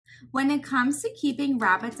When it comes to keeping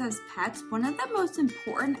rabbits as pets, one of the most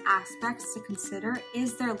important aspects to consider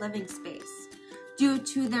is their living space. Due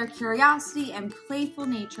to their curiosity and playful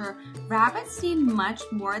nature, rabbits need much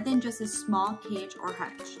more than just a small cage or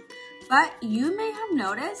hutch. But you may have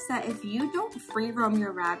noticed that if you don't free roam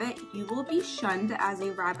your rabbit, you will be shunned as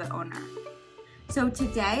a rabbit owner. So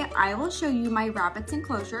today I will show you my rabbit's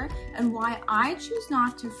enclosure and why I choose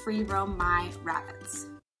not to free roam my rabbits.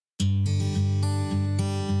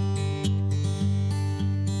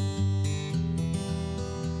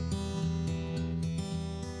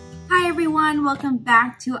 Hi everyone, welcome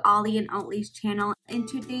back to Ollie and Oatly's channel. In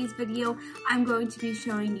today's video, I'm going to be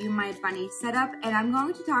showing you my bunny setup and I'm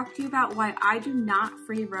going to talk to you about why I do not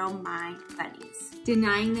free roam my bunnies.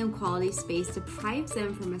 Denying them quality space deprives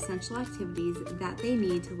them from essential activities that they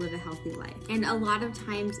need to live a healthy life. And a lot of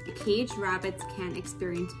times, caged rabbits can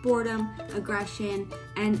experience boredom, aggression,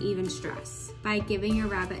 and even stress. By giving your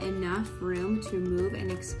rabbit enough room to move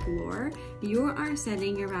and explore, you are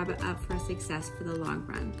setting your rabbit up for success for the long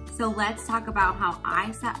run. So let's talk about how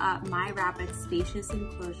I set up my rabbit's spacious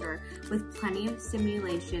enclosure with plenty of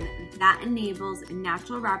stimulation that enables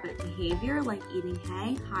natural rabbit behavior like eating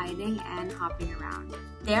hay, hiding, and hopping around.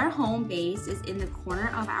 Their home base is in the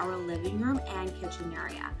corner of our living room and kitchen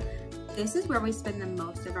area. This is where we spend the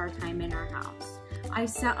most of our time in our house. I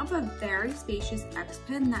set up a very spacious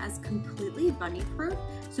X-pen that is completely bunny proof,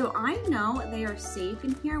 so I know they are safe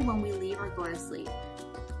in here when we leave or go to sleep.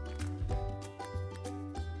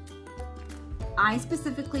 I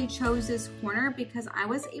specifically chose this corner because I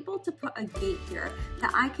was able to put a gate here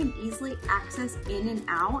that I can easily access in and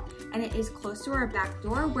out, and it is close to our back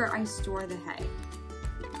door where I store the hay.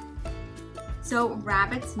 So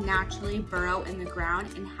rabbits naturally burrow in the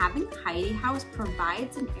ground, and having a hidey house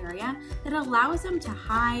provides an area that allows them to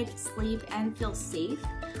hide, sleep, and feel safe.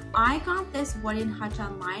 I got this wooden hutch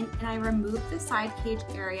online and I removed the side cage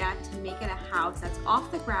area to make it a house that's off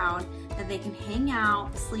the ground that they can hang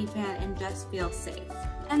out, sleep in, and just feel safe.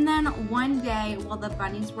 And then one day while the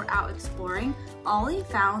bunnies were out exploring, Ollie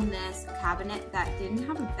found this cabinet that didn't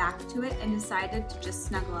have a back to it and decided to just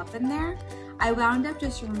snuggle up in there. I wound up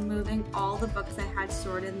just removing all the books I had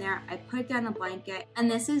stored in there. I put down a blanket, and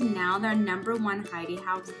this is now their #1 hidey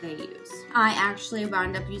house they use. I actually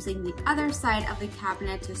wound up using the other side of the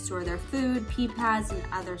cabinet to store their food, pee pads, and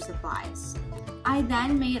other supplies. I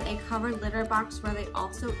then made a covered litter box where they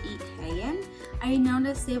also eat hay in. I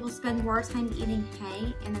noticed they will spend more time eating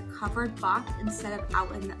hay in a covered box instead of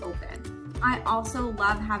out in the open. I also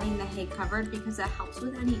love having the hay covered because it helps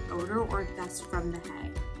with any odor or dust from the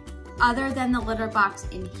hay. Other than the litter box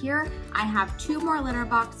in here, I have 2 more litter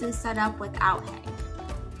boxes set up without hay.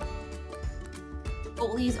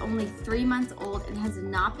 Oatly is only 3 months old and has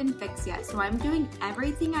not been fixed yet, so I'm doing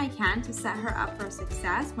everything I can to set her up for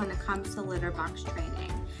success when it comes to litter box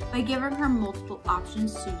training by giving her multiple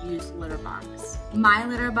options to use litter box. My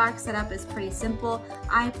litter box setup is pretty simple.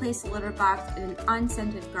 I place the litter box in an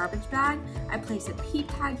unscented garbage bag, I place a pee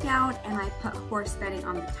pad down, and I put horse bedding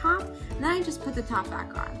on the top, and then I just put the top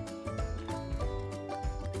back on.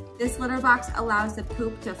 This litter box allows the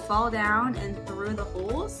poop to fall down and through the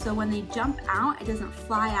holes, so when they jump out, it doesn't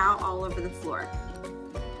fly out all over the floor.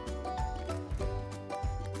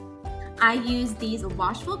 I use these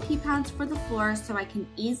washable pee pads for the floors so I can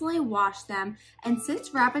easily wash them, and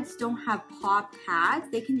since rabbits don't have paw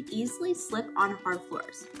pads, they can easily slip on hard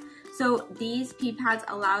floors. So these pee pads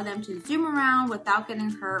allow them to zoom around without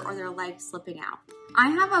getting hurt or their legs slipping out. I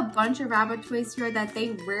have a bunch of rabbit toys here that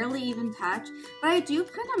they rarely even touch, but I do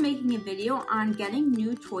plan on making a video on getting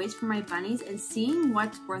new toys for my bunnies and seeing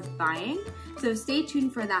what's worth buying, so stay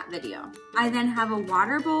tuned for that video. I then have a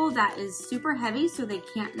water bowl that is super heavy so they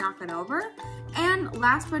can't knock it over. And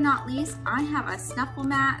last but not least, I have a snuffle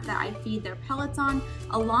mat that I feed their pellets on,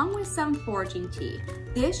 along with some foraging tea.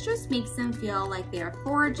 This just makes them feel like they are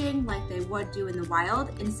foraging like they would do in the wild,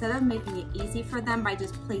 instead of making it easy for them by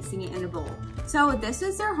just placing it in a bowl. So this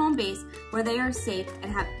is their home base where they are safe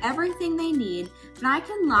and have everything they need, but I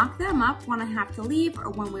can lock them up when I have to leave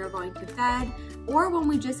or when we are going to bed or when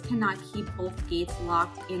we just cannot keep both gates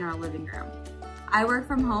locked in our living room. I work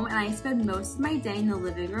from home and I spend most of my day in the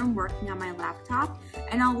living room working on my laptop,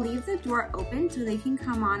 and I'll leave the door open so they can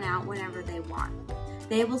come on out whenever they want.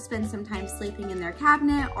 They will spend some time sleeping in their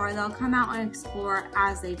cabinet, or they'll come out and explore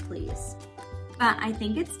as they please. But I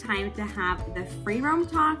think it's time to have the free roam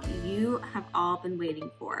talk you have all been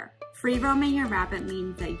waiting for. Free roaming your rabbit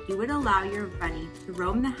means that you would allow your bunny to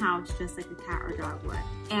roam the house just like a cat or dog would.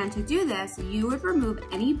 And to do this, you would remove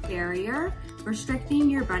any barrier restricting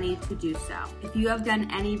your bunny to do so. If you have done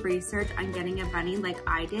any research on getting a bunny like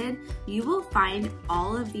I did, you will find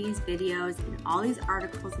all of these videos and all these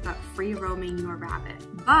articles about free roaming your rabbit.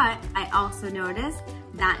 But I also noticed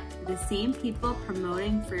that the same people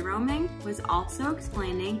promoting free roaming was also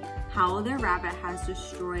explaining how their rabbit has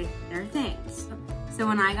destroyed their things. So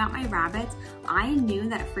when I got my rabbits, I knew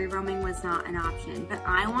that free roaming was not an option, but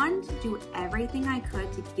I wanted to do everything I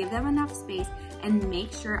could to give them enough space and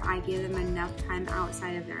make sure I gave them enough time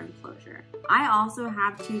outside of their enclosure. I also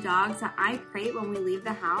have 2 dogs that I crate when we leave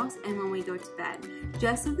the house and when we go to bed,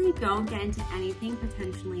 just so they don't get into anything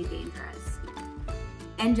potentially dangerous.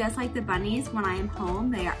 And just like the bunnies, when I am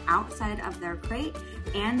home, they are outside of their crate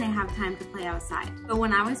and they have time to play outside. But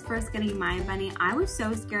when I was first getting my bunny, I was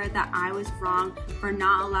so scared that I was wrong for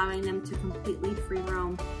not allowing them to completely free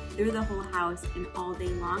roam through the whole house and all day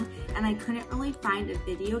long. And I couldn't really find a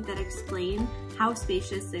video that explained how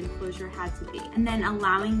spacious the enclosure had to be, and then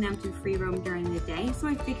allowing them to free roam during the day. So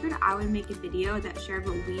I figured I would make a video that shared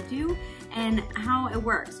what we do and how it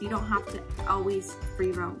works. You don't have to always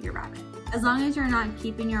free roam your rabbit. As long as you're not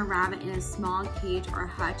keeping your rabbit in a small cage or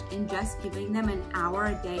hutch and just giving them an hour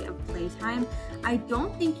a day of playtime, I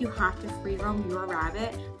don't think you have to free roam your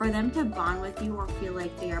rabbit for them to bond with you or feel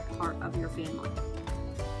like they are part of your family.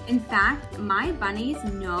 In fact, my bunnies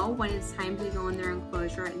know when it's time to go in their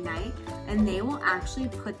enclosure at night, and they will actually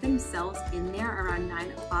put themselves in there around 9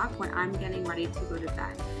 o'clock when I'm getting ready to go to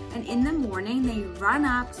bed. And in the morning, they run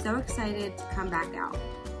up so excited to come back out.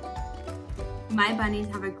 My bunnies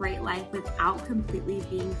have a great life without completely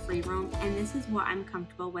being free roam, and this is what I'm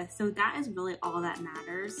comfortable with, so that is really all that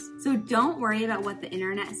matters. So don't worry about what the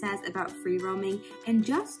internet says about free roaming, and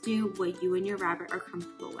just do what you and your rabbit are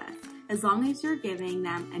comfortable with, as long as you're giving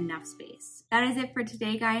them enough space. That is it for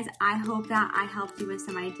today, guys. I hope that I helped you with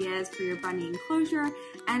some ideas for your bunny enclosure,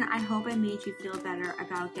 and I hope I made you feel better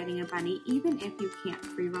about getting a bunny, even if you can't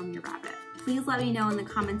free roam your rabbit. Please let me know in the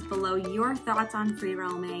comments below your thoughts on free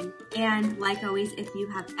roaming. And like always, if you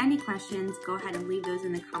have any questions, go ahead and leave those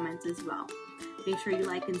in the comments as well. Make sure you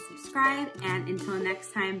like and subscribe, and until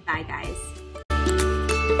next time, bye guys.